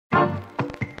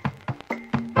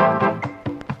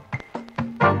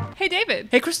Hey, David.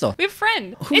 Hey, Crystal. We have a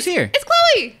friend. Who's here? It's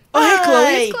Chloe. Oh, hey,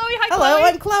 Chloe. It's Chloe. Hi, Hello, Chloe.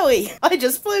 I'm Chloe. I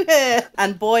just flew here.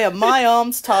 And boy, are my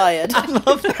arms tired. I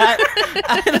love that.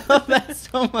 I love that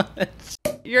so much.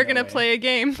 You're going to play a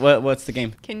game. What's the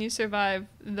game? Can you survive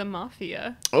the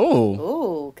MAFIA? Oh.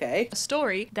 Oh, okay. A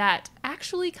story that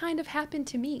actually kind of happened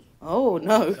to me. Oh,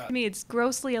 no. I mean, it's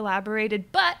grossly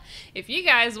elaborated, but if you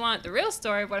guys want the real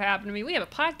story of what happened to me, we have a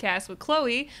podcast with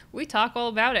Chloe. We talk all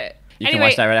about it. You can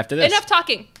watch that right after this. Enough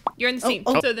talking. You're in the scene.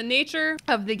 oh. So the nature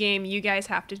of the game, you guys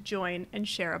have to join and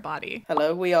share a body.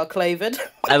 Hello, we are Clavid.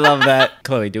 I love that.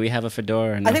 Chloe, do we have a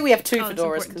fedora? Or no? I think we have two Oh, that's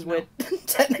fedoras important because to we're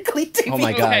technically two Oh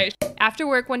my people. God. Okay. After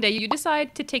work one day, you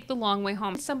decide to take the long way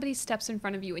home. Somebody steps in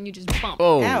front of you and you just bump.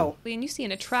 Oh. Ow. And you see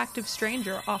an attractive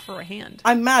stranger offer a hand.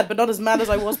 I'm mad, but not as mad as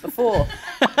I was before.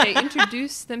 They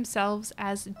introduce themselves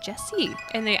as Jesse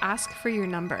and they ask for your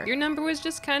number. Your number was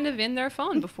just kind of in their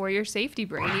phone before your safety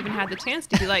brain even had the chance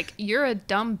to be like, you're a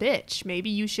dumb bitch. Maybe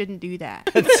you shouldn't do that.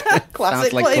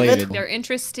 Classic Sounds like Clavid. Clavid. They're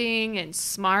interesting and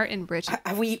smart and rich.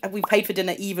 Have we paid for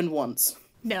dinner even once?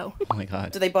 No, Oh my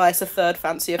God. Do they buy us a third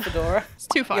fancier fedora? it's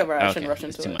too far. Yeah, right, I Okay, shouldn't rush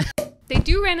it's into too it. much. They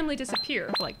do randomly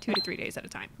disappear for like 2 to 3 days at a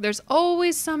time. There's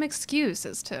always some excuse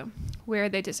as to where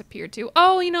they disappeared to.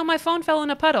 Oh, my phone fell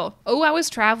in a puddle. Oh, I was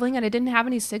traveling and I didn't have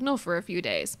any signal for a few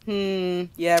days.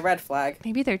 Yeah, red flag.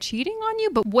 Maybe they're cheating on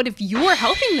you, but what if you're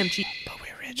helping them cheat? But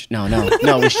we're rich.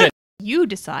 No, we should. You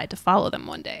decide to follow them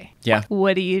one day. Yeah.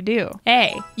 What do?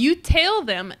 A, you tail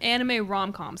them anime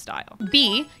rom-com style.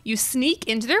 B, you sneak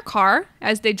into their car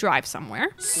as they drive somewhere.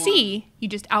 C, you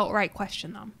just outright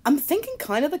question them. I'm thinking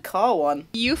kind of the car one.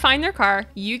 You find their car,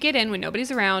 you get in when nobody's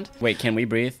around. Wait, can we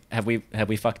breathe? Have we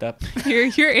fucked up?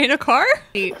 You're in a car?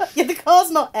 Yeah, the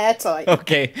car's not airtight.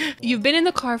 Okay. You've been in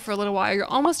the car for a little while. You're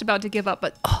almost about to give up,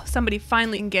 but somebody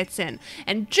finally gets in.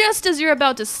 And just as you're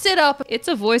about to sit up, it's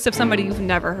a voice of somebody you've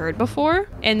never heard before.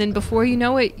 And then before you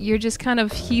know it, you're just kind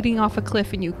of heating off a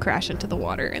cliff and you crash into the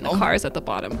water and the car is at the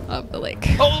bottom of the lake.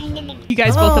 You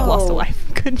guys both have lost a Oh. life.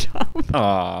 Good job.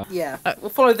 Aw. Yeah, we'll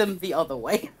follow them the other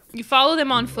way. You follow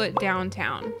them on foot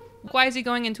downtown. Why is he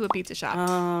going into a pizza shop?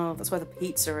 Oh, that's where the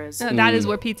pizza is. No, that is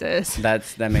where pizza is. That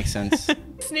makes sense.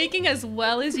 Sneaking as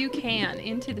well as you can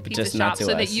into the pizza Just not shop to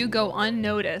so that us. you go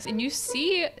unnoticed. And you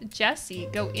see Jesse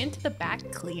go into the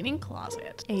back cleaning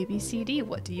closet. A, B, C, D.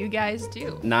 What do you guys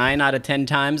do? 9 out of 10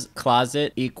 times,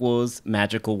 closet equals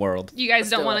magical world. You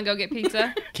guys don't do want to it. go get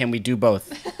pizza? Can we do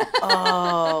both?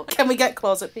 Oh, can we get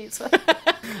closet pizza?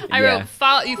 I Yeah.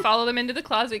 wrote, you follow them into the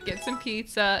closet, get some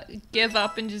pizza, give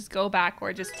up and just go back,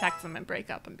 or just text them and break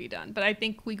up and be done. But I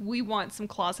think we want some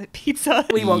closet pizza.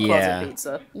 We want Yeah. closet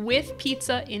pizza. With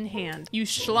pizza in hand, you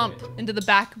slump into the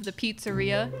back of the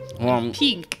pizzeria Hold and on.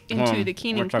 peek into Hold on. the We're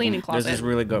cleaning talking- closet. This is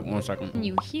really good. 1 second. And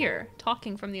you hear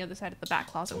talking from the other side of the back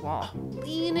closet wall.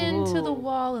 Lean into the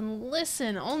wall and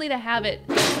listen, only to have it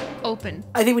open.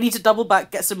 I think we need to double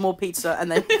back, get some more pizza,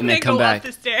 and then And then come go back. up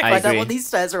the stairs. I find out agree. what these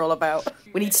stairs are all about.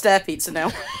 We need stair pizza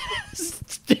now.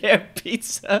 Stair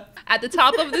pizza. At the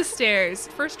top of the stairs,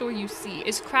 first door you see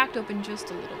is cracked open just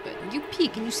a little bit. You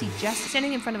peek and you see Jesse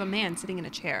standing in front of a man sitting in a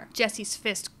chair. Jesse's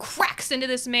fist cracks into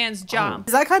this man's jaw.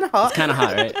 Is that kind of hot? Kind of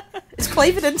hot, right? Is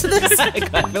Clavid into this? I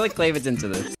feel like Clavid's into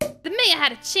this. The mayor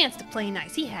had a chance to play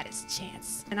nice. He had his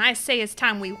chance. And I say it's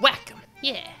time we whack him.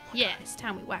 Yeah, it's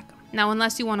time we whack him. Now,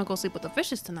 unless you want to go sleep with the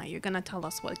fishes tonight, you're going to tell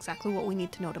us exactly what we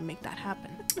need to know to make that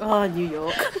happen. Oh, New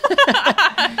York.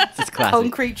 It's classic.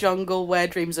 Concrete jungle where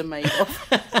dreams are made of.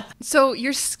 So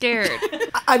you're scared,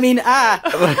 I mean,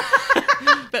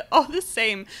 but all the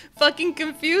same, fucking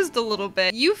confused a little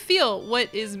bit. You feel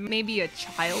what is maybe a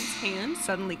child's hand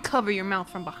suddenly cover your mouth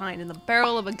from behind, and the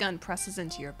barrel of a gun presses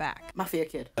into your back. Mafia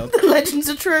kid. The legends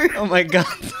are true. Oh my God.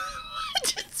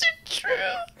 It's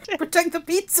true. Protect the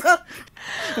pizza.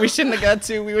 We shouldn't have got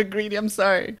to. We were greedy. I'm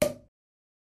sorry.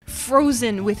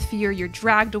 Frozen with fear, you're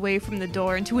dragged away from the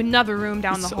door into another room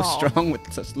down the So hall. strong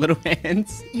with such little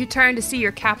hands. You turn to see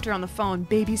your captor on the phone,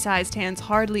 baby-sized hands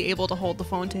hardly able to hold the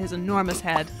phone to his enormous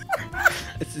head.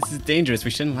 This is dangerous.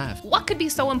 We shouldn't laugh. What could be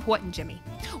so important, Jimmy?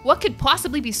 What could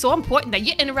possibly be so important that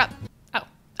you interrupt? Oh,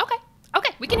 okay,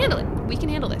 we can handle it. We can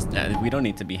handle this. We don't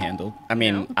need to be handled. I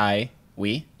mean, No.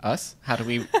 we, us. How do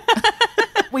we?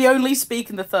 We only speak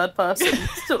in the third person.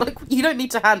 So, like, you don't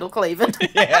need to handle Clavid.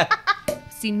 Yeah.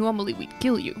 See, normally we'd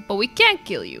kill you, but we can't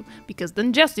kill you because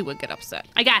then Jesse would get upset.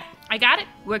 I got it.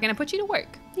 We're gonna put you to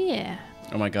work. Yeah.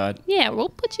 Oh my god. Yeah, we'll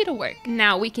put you to work.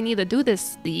 Now, we can either do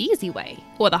this the easy way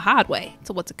or the hard way.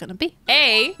 So what's it gonna be?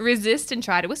 A, resist and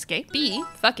try to escape. B,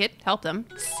 fuck it, help them.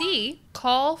 C,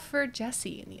 call for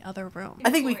Jesse in the other room. I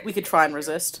think we could try and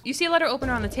resist. You see a letter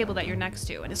opener on the table that you're next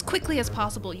to, and as quickly as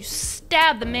possible, you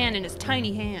stab the man in his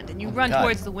tiny hand, and you run God.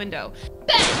 towards the window.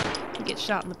 Bang! You get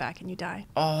shot in the back and you die.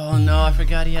 Oh no, I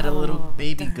forgot he had a little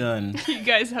baby gun. You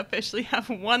guys officially have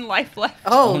 1 life left.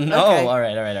 Oh, No, okay.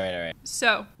 alright.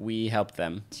 So, We help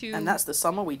them. And that's the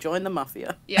summer we joined the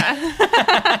mafia. yeah.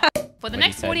 For the What'd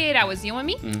next he say? 48 hours, you and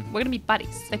me, we're gonna be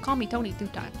buddies. They call me Tony 2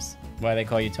 times. Why they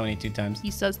call you Tony 2 times?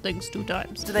 He says things 2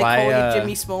 times. Do they Why, call you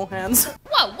Jimmy Smallhands?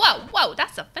 Whoa,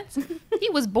 that's offensive. He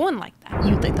was born like that.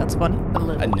 You think that's funny? A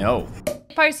little. No.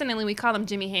 Personally, we call him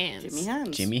Jimmy Hands. Jimmy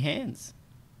Hands. Jimmy Hands.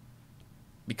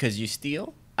 Because you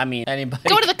steal? I mean, anybody.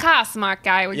 Go to the car, smart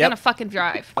guy. We're Yep. gonna fucking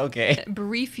drive. Okay.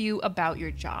 Brief you about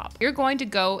your job. You're going to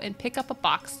go and pick up a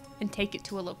box and take it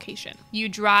to a location. You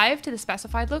drive to the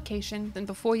specified location, then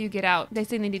before you get out, they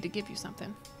say they need to give you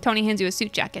something. Tony hands you a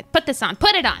suit jacket. Put this on.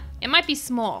 Put it on. It might be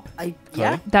small.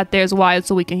 Yeah. That there's wired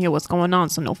so we can hear what's going on,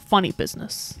 so no funny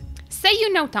business. Say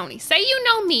you know Tony. Say you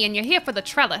know me and you're here for the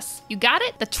trellis. You got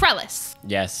it? The trellis.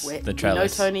 Yes, We the know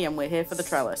trellis. Tony and we're here for the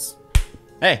trellis.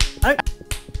 Hey. Oh,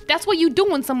 That's what you do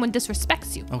when someone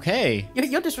disrespects you. Okay.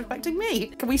 you're disrespecting me.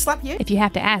 Can we slap you? If you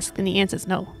have to ask, then the answer's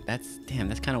no. That's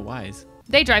kind of wise.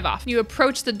 They drive off. You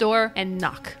approach the door and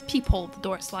knock. Peephole, the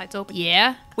door slides open.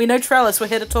 Yeah? We know trellis. We're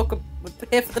here to talk. We're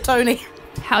here for the Tony.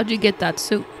 How'd you get that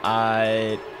suit?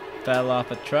 I fell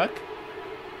off a truck.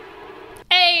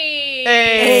 Hey!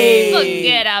 Hey!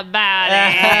 Forget about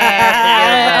it.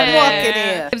 I'm walking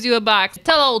here. Gives you a box.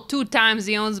 Tell old 2 times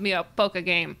he owns me a poker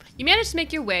game. You manage to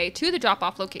make your way to the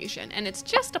drop-off location, and it's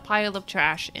just a pile of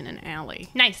trash in an alley.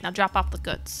 Nice, now drop off the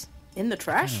goods. In the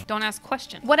trash? Don't ask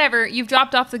questions. Whatever, you've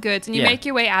dropped off the goods, and you Yeah. make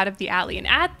your way out of the alley. And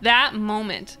at that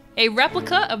moment, a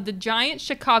replica of the giant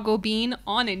Chicago bean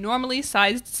on a normally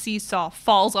sized seesaw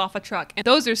falls off a truck. And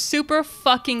those are super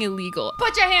fucking illegal.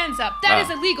 Put your hands up. That is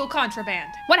illegal contraband.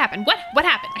 What happened? What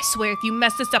happened? I swear if you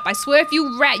mess this up, I swear if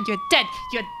you rat, you're dead.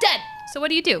 You're dead. So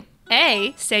what do?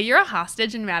 A, say you're a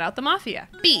hostage and rat out the mafia.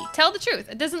 B, tell the truth.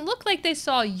 It doesn't look like they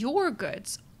saw your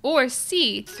goods. Or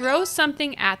C, throw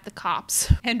something at the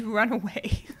cops and run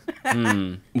away.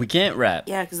 We can't rap.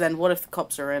 Yeah, because then what if the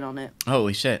cops are in on it?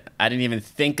 Holy shit. I didn't even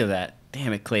think of that.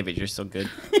 Damn it, Cleavage, you're so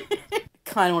good.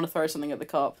 Kind of want to throw something at the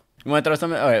cop. You want to throw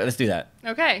something? All right, let's do that.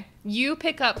 Okay, you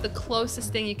pick up the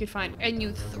closest thing you could find and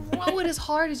you throw it as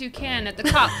hard as you can at the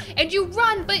cop. And you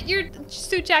run, but your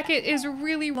suit jacket is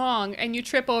really long and you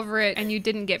trip over it and you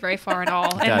didn't get very far at all.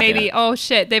 And God maybe, damn. oh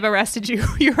shit, they've arrested you.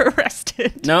 You're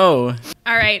arrested. No.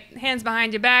 All right, hands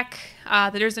behind your back.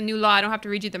 There's a new law. I don't have to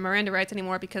read you the Miranda rights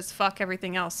anymore because fuck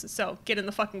everything else. So get in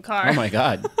the fucking car. Oh my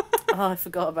god. Oh, I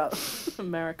forgot about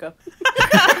America.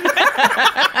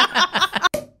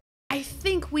 I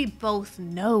think we both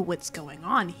know what's going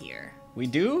on here. We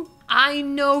do? I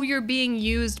know you're being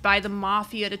used by the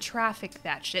mafia to traffic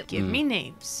that shit. Give me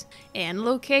names and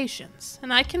locations,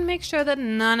 and I can make sure that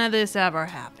none of this ever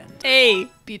happened. A,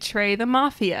 betray the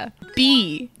mafia.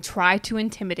 B, try to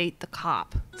intimidate the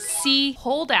cop. C,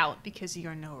 hold out because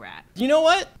you're no rat. You know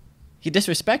what? He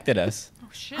disrespected us. Oh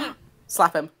shit.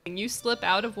 Slap him. And you slip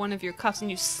out of one of your cuffs and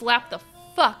you slap the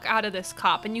fuck out of this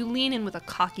cop and you lean in with a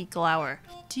cocky glower.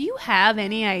 Do you have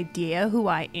any idea who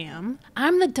I am?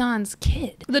 I'm the Don's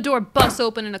kid. The door busts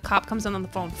open and a cop comes in on the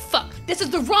phone. Fuck, this is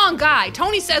the wrong guy.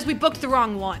 Tony says we booked the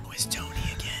wrong one. Where's Tony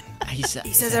again? He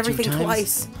says everything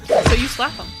twice. So you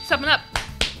slap him. Summon up.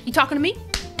 You talking to me?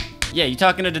 Yeah, you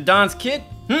talking to the Don's kid?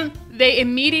 They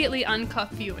immediately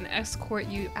uncuff you and escort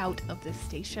you out of the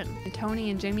station. And Tony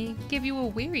and Jimmy give you a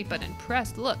weary but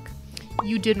impressed look.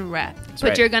 You didn't rat, but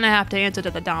right. you're gonna have to answer to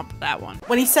the Don for that one.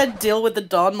 When he said deal with the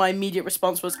Don, my immediate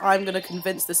response was, I'm going to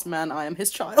convince this man I am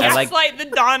his child. I like- Gaslight the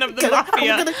Don of the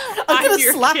mafia. I'm I'm gonna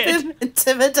your slap kid. him,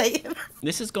 intimidate him.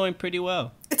 This is going pretty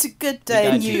well. It's a good day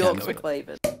got in you New York covered. for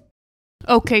Clavin.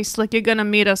 Okay, Slick, you're gonna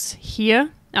meet us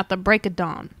here at the break of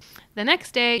dawn. The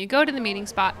next day, you go to the meeting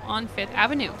spot on 5th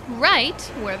Avenue, right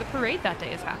where the parade that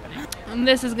day is happening. And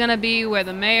this is gonna be where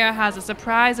the mayor has a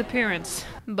surprise appearance,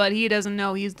 but he doesn't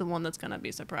know he's the one that's gonna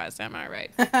be surprised, am I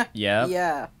right? Yeah.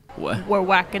 Yeah. What? We're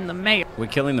whacking the mayor. We're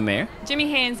killing the mayor? Jimmy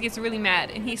Hands gets really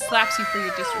mad, and he slaps you for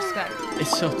your disrespect.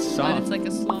 It's so But soft it's like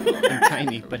a slow-mo. and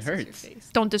tiny, but Your hurts. face.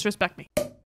 Don't disrespect me.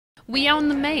 We own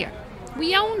the mayor.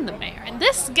 We own the mayor. And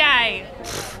this guy,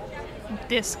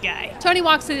 This guy. Tony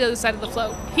walks to the other side of the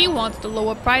float. He wants to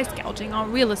lower price gouging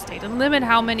on real estate and limit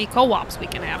how many co-ops we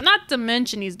can have. Not to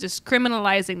mention he's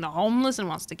discriminalizing the homeless and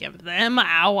wants to give them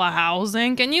our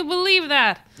housing. Can you believe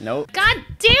that? Nope. God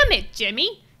damn it,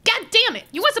 Jimmy. God damn it.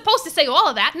 You weren't supposed to say all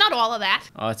of that. Not all of that.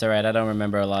 Oh, it's alright. I don't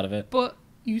remember a lot of it. But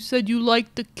you said you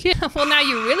liked the kid. Well, now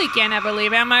you really can't ever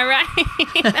leave, am I right?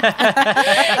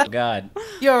 Oh, God.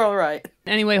 You're all right.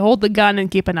 Anyway, hold the gun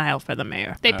and keep an eye out for the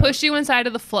mayor. They push you inside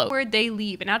of the float where they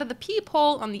leave. And out of the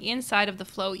peephole on the inside of the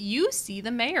float, you see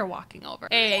the mayor walking over.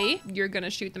 A, you're going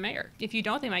to shoot the mayor. If you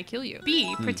don't, they might kill you.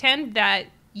 B, pretend that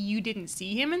you didn't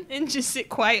see him and just sit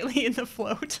quietly in the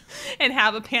float and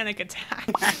have a panic attack.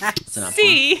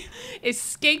 C,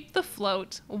 escape the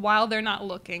float while they're not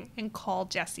looking and call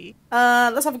Jesse.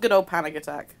 Let's have a good old panic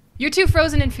attack. You're too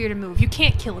frozen in fear to move. You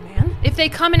can't kill a man. If they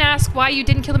come and ask why you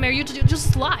didn't kill the mayor, you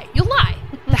just lie. You'll lie.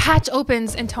 The hatch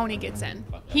opens and Tony gets in.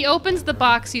 He opens the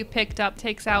box you picked up,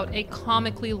 takes out a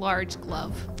comically large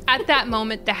glove. At that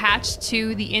moment, the hatch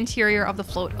to the interior of the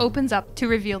float opens up to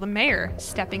reveal the mayor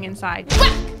stepping inside.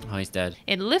 Whack! Oh, he's dead.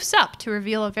 It lifts up to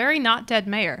reveal a very not dead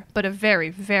mayor, but a very,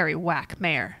 very whack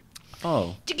mayor.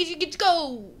 Oh.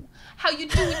 Go! How you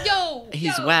doing, yo?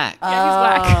 He's yo. whack.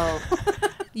 Yeah, he's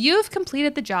whack. You've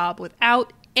completed the job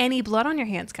without any blood on your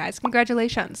hands, guys.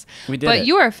 Congratulations. We did But it.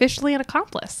 you are officially an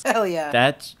accomplice. Hell yeah.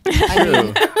 That's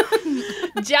true.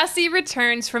 Jesse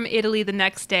returns from Italy the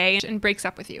next day and breaks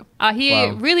up with you. He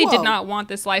Wow. really did Whoa. not want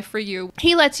this life for you.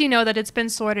 He lets you know that it's been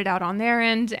sorted out on their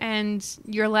end and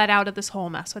you're let out of this whole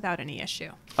mess without any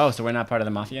issue. Oh, so we're not part of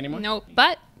the mafia anymore? Nope.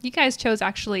 But you guys chose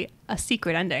actually a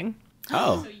secret ending.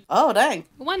 Oh. Oh, dang.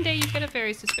 One day you get a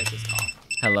very suspicious call.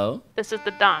 Hello? This is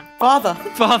the Don. Father.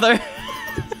 Father.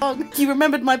 Oh, you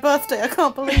remembered my birthday. I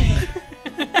can't believe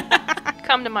it.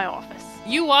 Come to my office.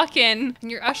 You walk in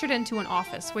and you're ushered into an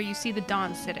office where you see the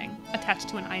Don sitting, attached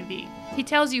to an IV. He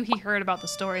tells you he heard about the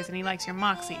stories and he likes your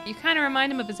moxy. You kind of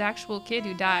remind him of his actual kid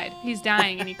who died. He's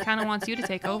dying and he kind of wants you to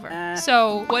take over.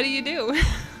 So what do?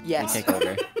 Yes. Take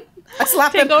over. I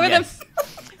slap Take him. over Yes.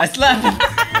 I slapped him.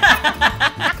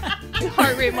 the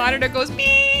heart rate monitor goes beep.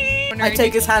 I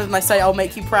take his hand and I say, I'll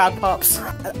make you proud, Pops.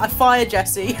 I fire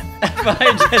Jesse.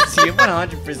 Fine, Jesse.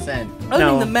 100%.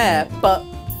 Owning the mayor, but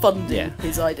funding Yeah.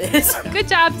 his ideas. Good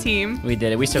job, team. We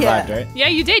did it. We survived, Yeah. right? Yeah,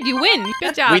 you did. You win.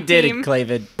 Good job, We did team. it,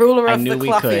 Clavid. Ruler I of knew the we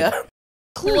could. Mafia.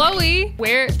 Chloe,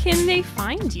 where can they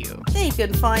find you? They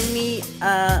can find me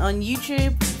on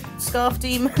YouTube,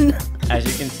 ScarfDemon. As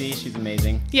you can see, she's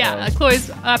amazing. Yeah, So, Chloe's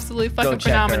absolutely fucking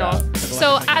check her phenomenal. out.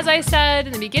 So, as I said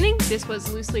in the beginning, this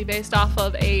was loosely based off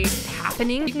of a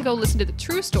happening. You can go listen to the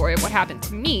true story of what happened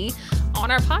to me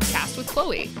on our podcast with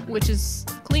Chloe, which is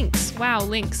links. Wow,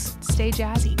 links. Stay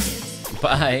jazzy, kids.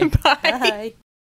 bye. Bye. Bye.